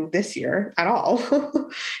doing this year at all.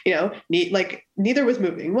 Neither was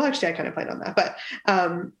moving. Well, actually I kind of planned on that, but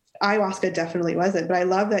ayahuasca definitely wasn't. But I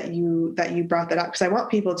love that you brought that up because I want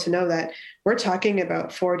people to know that we're talking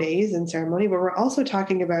about 4 days in ceremony, but we're also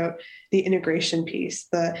talking about the integration piece,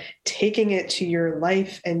 the taking it to your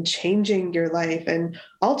life and changing your life. And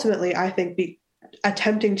ultimately, I think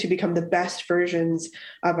attempting to become the best versions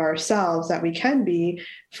of ourselves that we can be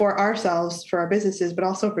for ourselves, for our businesses, but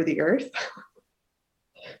also for the earth.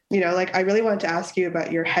 I really wanted to ask you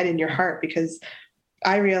about your head and your heart because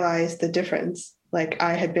I realized the difference. Like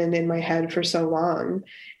I had been in my head for so long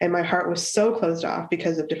and my heart was so closed off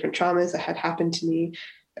because of different traumas that had happened to me.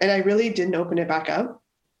 And I really didn't open it back up.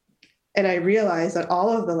 And I realized that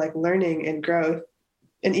all of the like learning and growth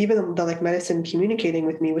and even the like medicine communicating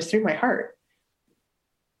with me was through my heart,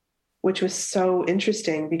 which was so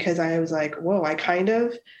interesting because I was like, whoa, I kind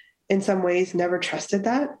of, in some ways, never trusted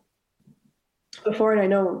that before. And I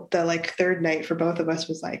know the like third night for both of us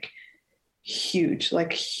was like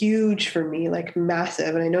huge for me, like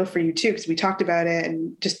massive. And I know for you too, because we talked about it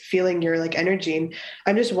and just feeling your like energy. And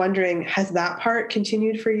I'm just wondering, has that part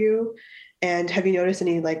continued for you? And have you noticed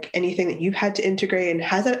anything that you've had to integrate and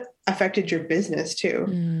has it affected your business too?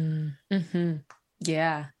 Mm-hmm.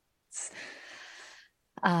 Yeah.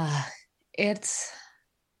 It's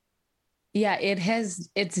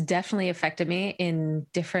definitely affected me in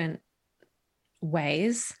different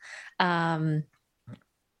ways.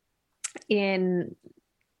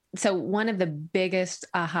 So one of the biggest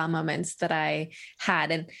aha moments that I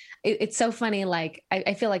had, and it's so funny, like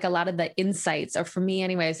I feel like a lot of the insights, or for me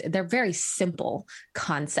anyways, they're very simple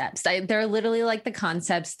concepts. They're literally like the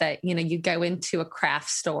concepts that, you go into a craft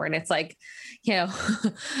store and it's like,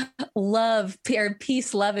 love,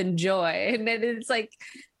 peace, love, and joy. And it's like,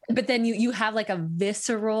 but then you have like a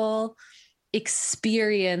visceral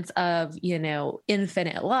experience of,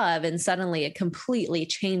 infinite love. And suddenly it completely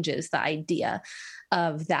changes the idea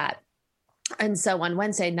of that. And so on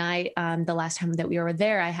Wednesday night, the last time that we were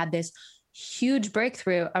there, I had this huge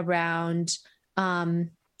breakthrough around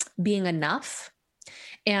being enough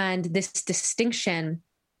and this distinction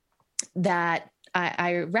that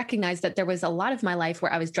I recognized that there was a lot of my life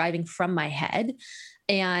where I was driving from my head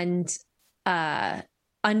and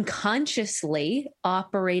unconsciously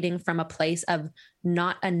operating from a place of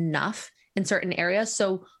not enough in certain areas.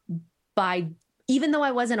 So even though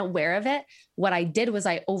I wasn't aware of it, what I did was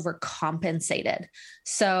I overcompensated.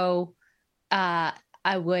 So I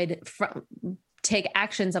would take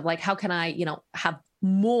actions of like, how can I, have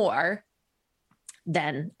more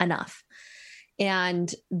than enough?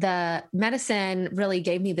 And the medicine really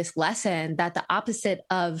gave me this lesson that the opposite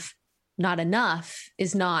of not enough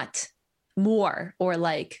is not more or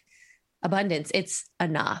like abundance, it's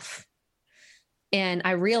enough. And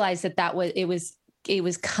I realized that it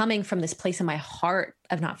was coming from this place in my heart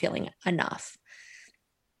of not feeling enough,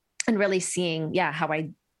 and really seeing, how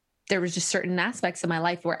there was just certain aspects of my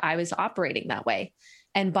life where I was operating that way.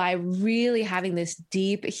 And by really having this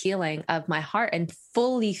deep healing of my heart and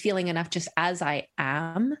fully feeling enough just as I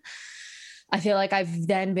am, I feel like I've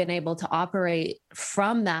then been able to operate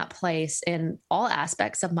from that place in all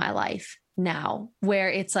aspects of my life now, where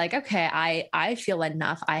it's like, okay, I feel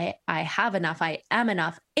enough. I have enough. I am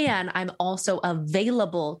enough. And I'm also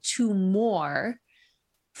available to more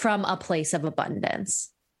from a place of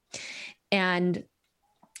abundance. And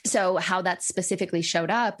so how that specifically showed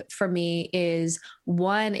up for me is,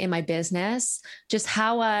 one, in my business, just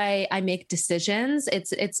how I make decisions.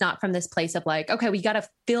 It's not from this place of like, okay, we got to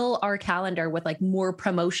fill our calendar with like more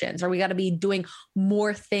promotions, or we got to be doing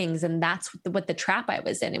more things. And that's what the trap I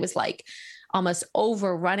was in. It was like almost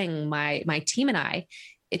overrunning my team and I,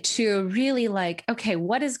 to really like, okay,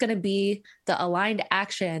 what is going to be the aligned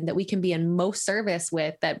action that we can be in most service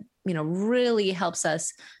with that, really helps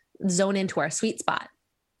us zone into our sweet spot.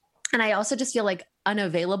 And I also just feel like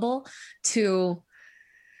unavailable to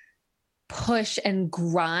push and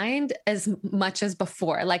grind as much as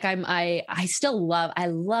before. Like I still love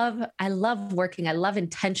working. I love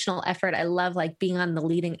intentional effort. I love like being on the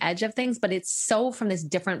leading edge of things, but it's so from this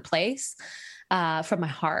different place, from my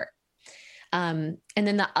heart. And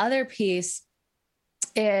then the other piece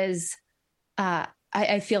is,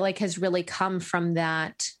 I feel like has really come from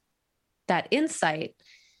that insight,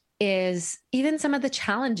 is even some of the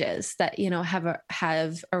challenges that,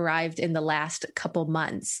 have arrived in the last couple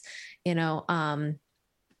months. I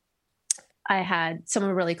had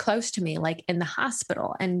someone really close to me, like in the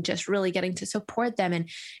hospital, and just really getting to support them and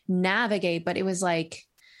navigate. But it was like,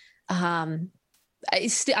 I'm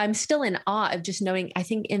still in awe of just knowing, I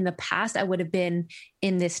think in the past I would have been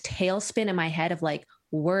in this tailspin in my head of like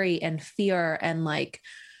worry and fear and like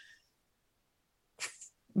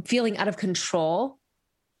feeling out of control.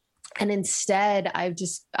 And instead I've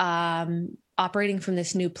just, operating from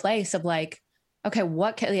this new place of like, okay,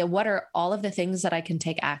 what are all of the things that I can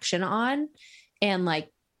take action on, and like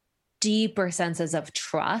deeper senses of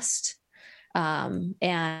trust,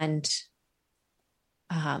 and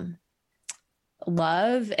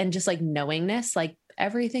love, and just like knowingness, like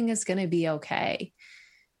everything is going to be okay.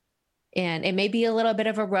 And it may be a little bit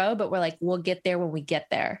of a road, but we'll get there when we get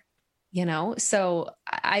there, So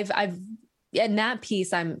I've in that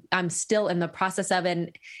piece, I'm still in the process of,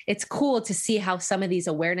 and it's cool to see how some of these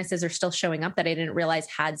awarenesses are still showing up that I didn't realize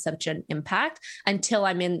had such an impact until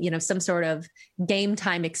I'm in, some sort of game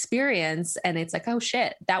time experience. And it's like, oh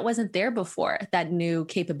shit, that wasn't there before, that new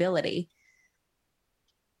capability.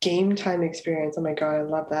 Game time experience. Oh my God, I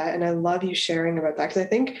love that. And I love you sharing about that, because I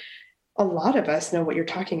think a lot of us know what you're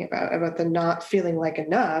talking about the not feeling like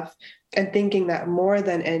enough and thinking that more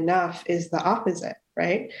than enough is the opposite,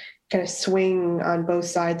 right? Kind of swing on both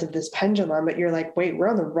sides of this pendulum, but you're like, wait, we're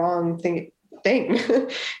on the wrong thing.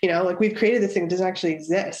 Like we've created this thing that doesn't actually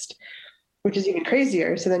exist, which is even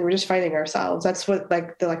crazier. So then we're just fighting ourselves. That's what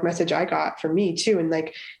like the message I got from me too. And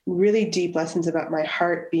like really deep lessons about my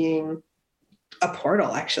heart being a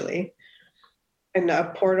portal, actually, and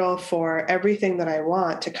a portal for everything that I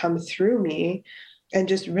want to come through me. And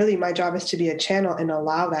just really my job is to be a channel and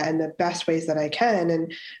allow that in the best ways that I can.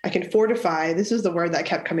 And I can fortify, this is the word that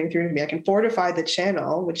kept coming through to me. I can fortify the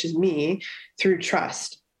channel, which is me, through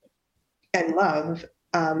trust and love,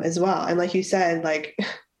 as well. And like you said, like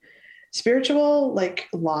spiritual, like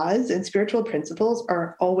laws and spiritual principles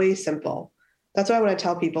are always simple. That's what I want to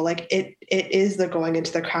tell people. Like it is the going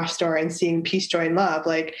into the craft store and seeing peace, joy, and love.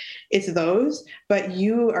 Like it's those, but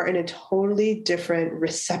you are in a totally different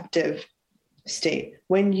receptive state.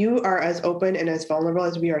 When you are as open and as vulnerable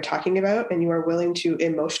as we are talking about, and you are willing to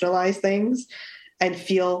emotionalize things and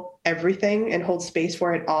feel everything and hold space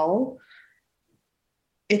for it all,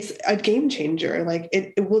 it's a game changer. Like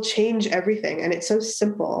it will change everything. And it's so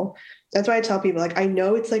simple. That's why I tell people, like, I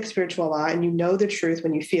know it's like spiritual law and you know the truth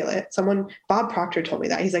when you feel it. Bob Proctor told me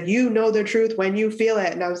that. He's like, you know the truth when you feel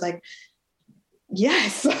it. And I was like,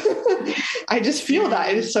 Yes. I just feel that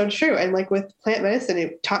it is so true. And like with plant medicine,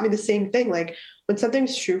 it taught me the same thing. Like when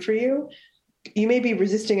something's true for you, you may be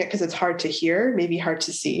resisting it because it's hard to hear, maybe hard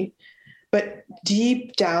to see. But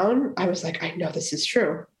deep down, I was like, I know this is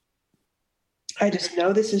true. I just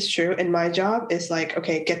know this is true. And my job is like,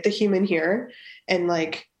 okay, get the human here and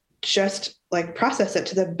like just like process it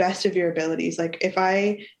to the best of your abilities. Like if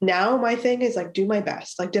I now my thing is like do my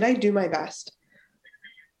best. Like, did I do my best?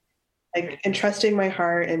 Like and trusting my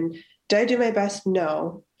heart and did I do my best?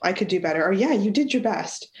 No, I could do better. Or yeah, you did your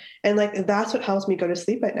best. And like that's what helps me go to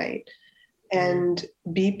sleep at night and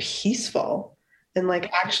be peaceful. And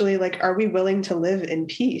like actually like are we willing to live in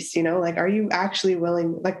peace? You know, like are you actually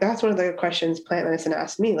willing? Like that's one of the questions plant medicine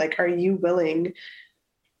asked me. Like, are you willing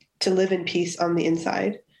to live in peace on the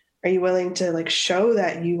inside? Are you willing to like show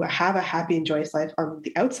that you have a happy and joyous life on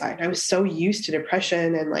the outside? I was so used to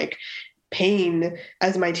depression and like pain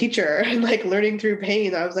as my teacher and like learning through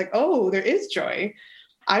pain. I was like, oh, there is joy.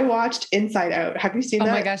 I watched Inside Out. Have you seen Oh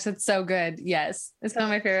that? my gosh, that's so good. Yes. It's one of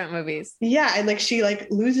my favorite movies. Yeah. And like she like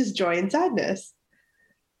loses joy and sadness.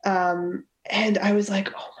 And I was like,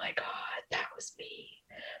 oh my God, that was me.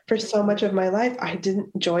 For so much of my life, I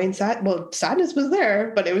didn't joy and sadness was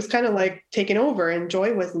there, but it was kind of like taken over and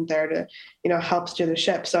joy wasn't there to, help steer the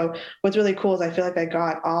ship. So what's really cool is I feel like I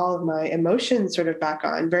got all of my emotions sort of back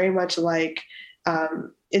on, very much like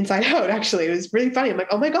Inside Out, actually. It was really funny. I'm like,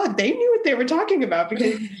 oh my God, they knew what they were talking about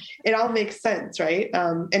because it all makes sense, right?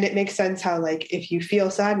 And it makes sense how like if you feel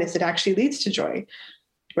sadness, it actually leads to joy.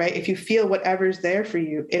 Right? If you feel whatever's there for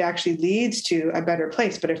you, it actually leads to a better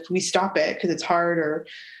place. But if we stop it because it's hard or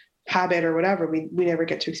habit or whatever, we never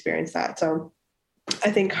get to experience that. So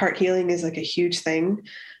I think heart healing is like a huge thing.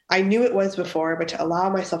 I knew it was before, but to allow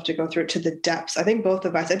myself to go through it to the depths, I think both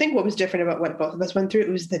of us, I think what was different about what both of us went through, it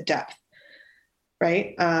was the depth.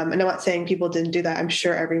 Right. And I'm not saying people didn't do that. I'm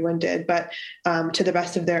sure everyone did, but to the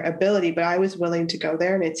best of their ability. But I was willing to go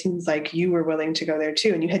there. And it seems like you were willing to go there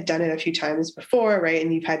too. And you had done it a few times before, right?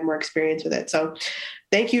 And you've had more experience with it. So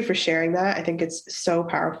thank you for sharing that. I think it's so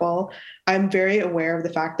powerful. I'm very aware of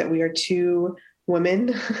the fact that we are two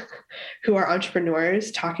women who are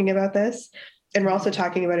entrepreneurs talking about this. And we're also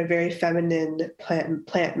talking about a very feminine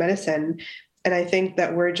plant medicine. And I think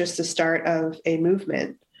that we're just the start of a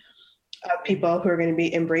movement of people who are going to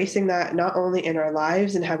be embracing that not only in our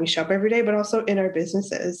lives and how we show up every day, but also in our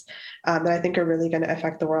businesses that I think are really going to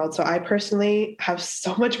affect the world. So I personally have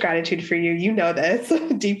so much gratitude for you. You know this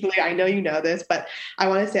deeply. I know you know this, but I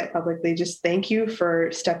want to say it publicly. Just thank you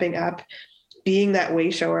for stepping up, being that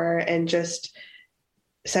way shower, and just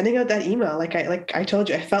sending out that email. Like I told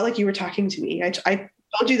you, I felt like you were talking to me. I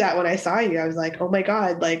told you that when I saw you. I was like, oh my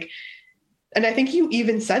God, like. And I think you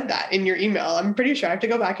even said that in your email. I'm pretty sure I have to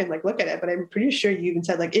go back and like look at it, but I'm pretty sure you even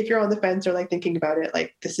said like, if you're on the fence or like thinking about it,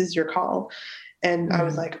 like this is your call. And I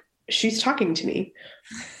was like, she's talking to me.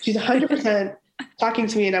 She's 100% talking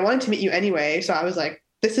to me. And I wanted to meet you anyway. So I was like,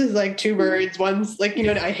 this is like two birds, one's like,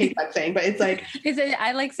 I hate that saying, but it's like,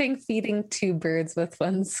 I like saying feeding two birds with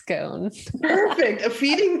one scone. Perfect.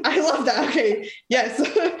 I love that. Okay. Yes.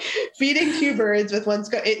 Feeding two birds with one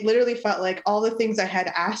scone. It literally felt like all the things I had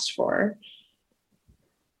asked for,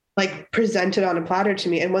 like presented on a platter to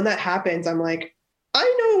me. And when that happens, I'm like, I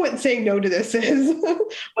know what saying no to this is,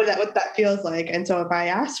 what that feels like. And so if I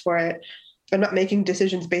ask for it, I'm not making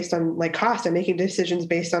decisions based on like cost. I'm making decisions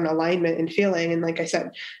based on alignment and feeling. And like I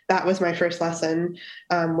said, that was my first lesson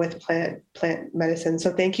with plant medicine.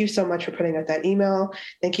 So thank you so much for putting out that email.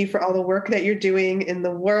 Thank you for all the work that you're doing in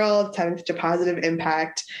the world. It's having such a positive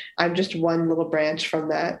impact. I'm just one little branch from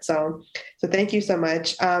that. So thank you so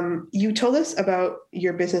much. You told us about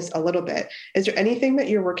your business a little bit. Is there anything that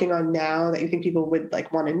you're working on now that you think people would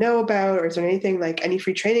like want to know about? Or is there anything like any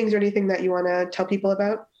free trainings or anything that you want to tell people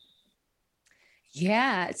about?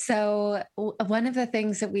 Yeah. So one of the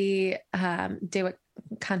things that we do at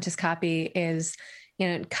Conscious Copy is,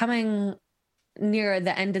 coming near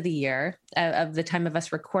the end of the year of the time of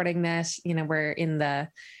us recording this, we're in the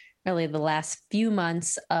last few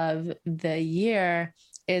months of the year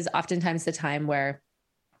is oftentimes the time where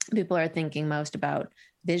people are thinking most about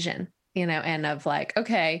vision, and of like,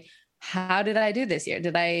 okay, how did I do this year?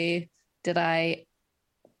 Did I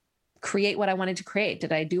create what I wanted to create?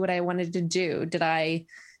 Did I do what I wanted to do? Did I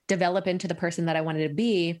develop into the person that I wanted to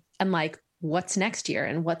be? And like, what's next year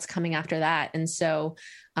and what's coming after that? And so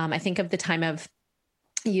I think of the time of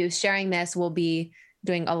you sharing this, we'll be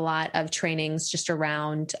doing a lot of trainings just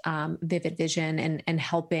around vivid vision and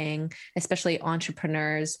helping, especially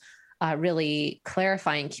entrepreneurs, really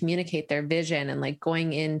clarify and communicate their vision and like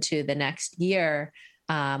going into the next year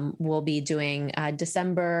We'll be doing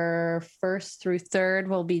December 1st through 3rd.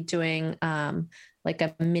 We'll be doing like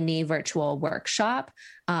a mini virtual workshop.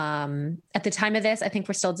 At the time of this, I think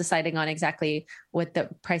we're still deciding on exactly what the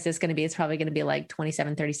price is going to be. It's probably going to be like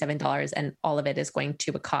 $27, $37. And all of it is going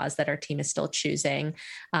to a cause that our team is still choosing.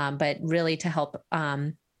 But really to help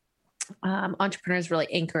entrepreneurs really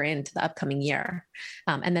anchor into the upcoming year.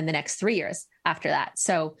 And then the next 3 years after that.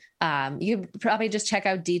 So you probably just check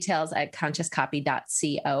out details at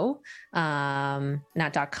consciouscopy.co,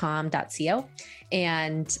 not .com.co,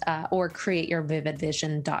 and or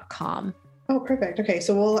createyourvividvision.com. Oh, perfect. Okay.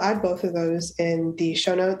 So we'll add both of those in the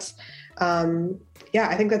show notes. Yeah,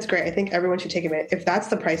 I think that's great. I think everyone should take a minute. If that's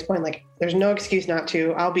the price point, like there's no excuse not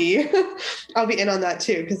to. I'll be I'll be in on that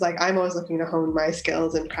too. Cause like I'm always looking to hone my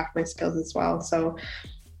skills and craft my skills as well. So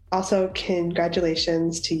also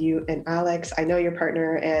congratulations to you and Alex. I know your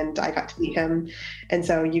partner and I got to meet him. And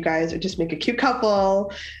so you guys just make a cute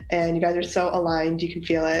couple and you guys are so aligned. You can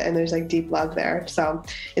feel it. And there's like deep love there. So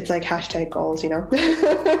it's like #goals, you know?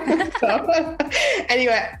 So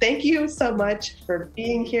anyway, thank you so much for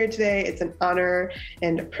being here today. It's an honor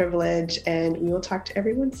and a privilege, and we will talk to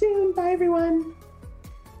everyone soon. Bye everyone.